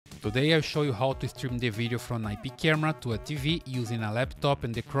Today I'll show you how to stream the video from an IP camera to a TV using a laptop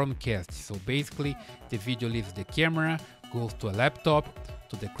and the Chromecast. So basically the video leaves the camera, goes to a laptop,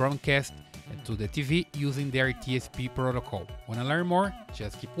 to the Chromecast and to the TV using the RTSP protocol. Wanna learn more?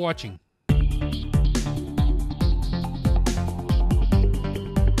 Just keep watching.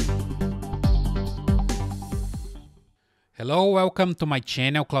 Hello, welcome to my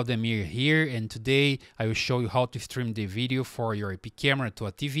channel, Claudemir here, and today I will show you how to stream the video for your IP camera to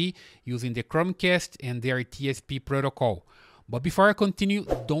a TV using the Chromecast and the RTSP protocol. But before I continue,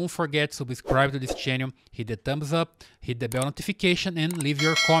 don't forget to subscribe to this channel, hit the thumbs up, hit the bell notification and leave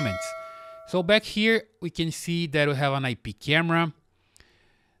your comments. So back here we can see that we have an IP camera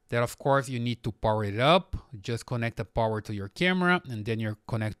that of course you need to power it up. Just connect the power to your camera and then you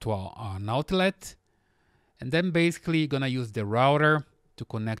connect to an outlet. And then basically you're gonna use the router to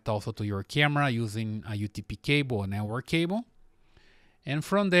connect also to your camera using a UTP cable, a network cable. And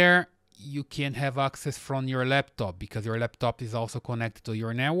from there, you can have access from your laptop because your laptop is also connected to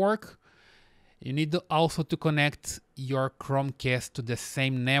your network. You need also to connect your Chromecast to the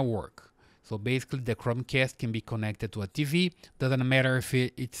same network. So basically the Chromecast can be connected to a TV. Doesn't matter if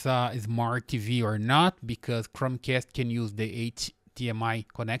it's a smart TV or not, because Chromecast can use the HDMI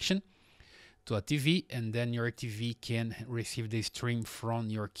connection to a TV, and then your TV can receive the stream from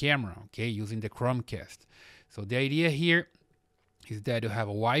your camera, okay, using the Chromecast. So the idea here is that you have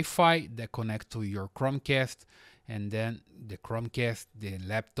a Wi-Fi that connects to your Chromecast, and then the Chromecast, the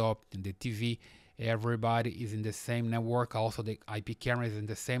laptop, and the TV, everybody is in the same network. Also the IP camera is in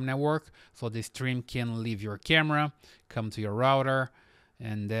the same network, so the stream can leave your camera, come to your router,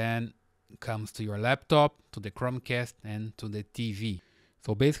 and then comes to your laptop, to the Chromecast, and to the TV.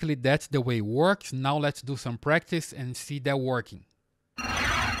 So basically that's the way it works. Now let's do some practice and see that working.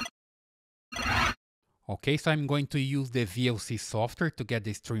 Okay, so I'm going to use the VLC software to get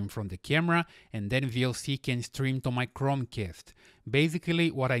the stream from the camera, and then VLC can stream to my Chromecast.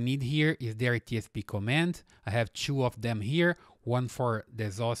 Basically what I need here is the RTSP command. I have two of them here, one for the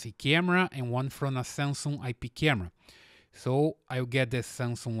Zosi camera and one from a Samsung IP camera. So I'll get the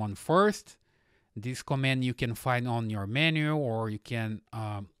Samsung one first. This command you can find on your menu, or you can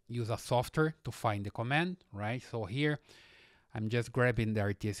use a software to find the command, right? So here I'm just grabbing the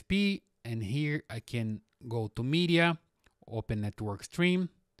RTSP, and here I can go to media, open network stream,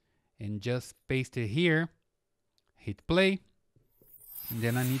 and just paste it here, hit play, and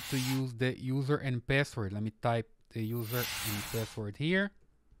then I need to use the user and password. Let me type the user and password here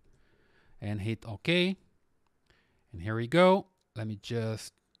and hit OK. And here we go. Let me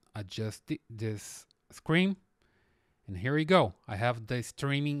just adjust this screen, and here we go. I have the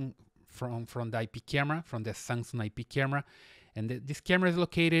streaming from the IP camera, from the Samsung IP camera, and this camera is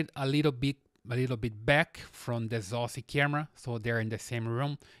located a little bit back from the Zosi camera, so they're in the same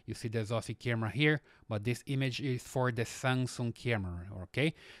room. You see the Zosi camera here, but this image is for the Samsung camera.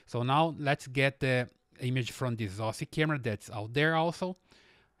 Okay, so now let's get the image from the Zosi camera that's out there also.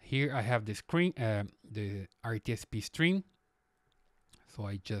 Here I have the screen, the RTSP stream. So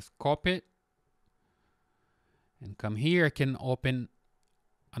I just copy it and come here. I can open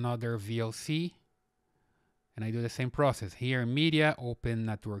another VLC and I do the same process. Here in media, open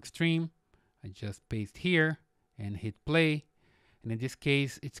network stream. I just paste here and hit play. And in this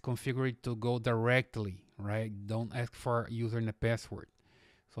case, it's configured to go directly, right? Don't ask for user and a password.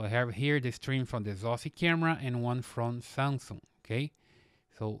 So I have here the stream from the Zosi camera and one from Samsung, okay?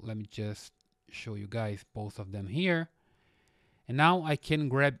 So let me just show you guys both of them here. And now I can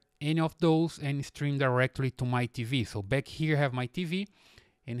grab any of those and stream directly to my TV. So back here I have my TV,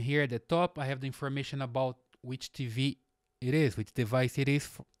 and here at the top I have the information about which TV it is, which device it is,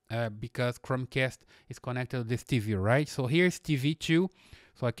 because Chromecast is connected to this TV, right? So here's TV 2,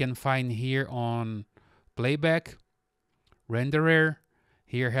 so I can find here on playback, renderer.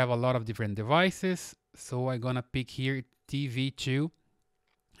 Here I have a lot of different devices, so I'm gonna pick here TV 2,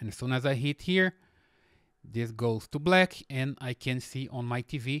 and as soon as I hit here, this goes to black, and I can see on my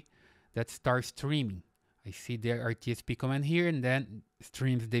TV that starts streaming. I see the RTSP command here, and then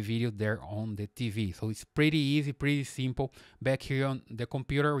streams the video there on the TV. So it's pretty easy, pretty simple. Back here on the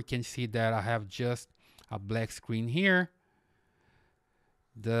computer, we can see that I have just a black screen here.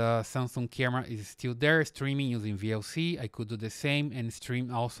 The Samsung camera is still there, streaming using VLC. I could do the same and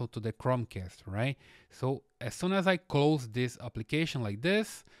stream also to the Chromecast, right? So as soon as I close this application like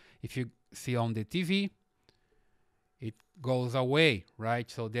this, if you see on the TV, it goes away, right?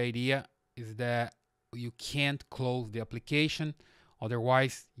 So the idea is that you can't close the application,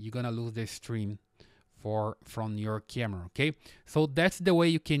 otherwise you're gonna lose the stream from your camera, okay? So that's the way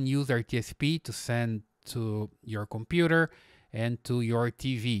you can use RTSP to send to your computer and to your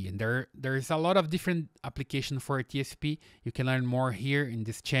TV. And there's a lot of different applications for RTSP. You can learn more here in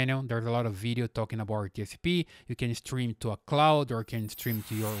this channel. There's a lot of video talking about RTSP. You can stream to a cloud or can stream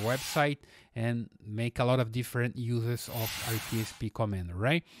to your website and make a lot of different uses of RTSP command,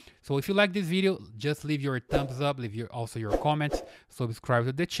 right? So if you like this video, just leave your thumbs up, leave also your comments, subscribe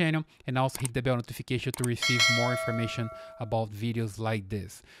to the channel, and also hit the bell notification to receive more information about videos like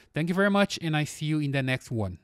this. Thank you very much, and I see you in the next one.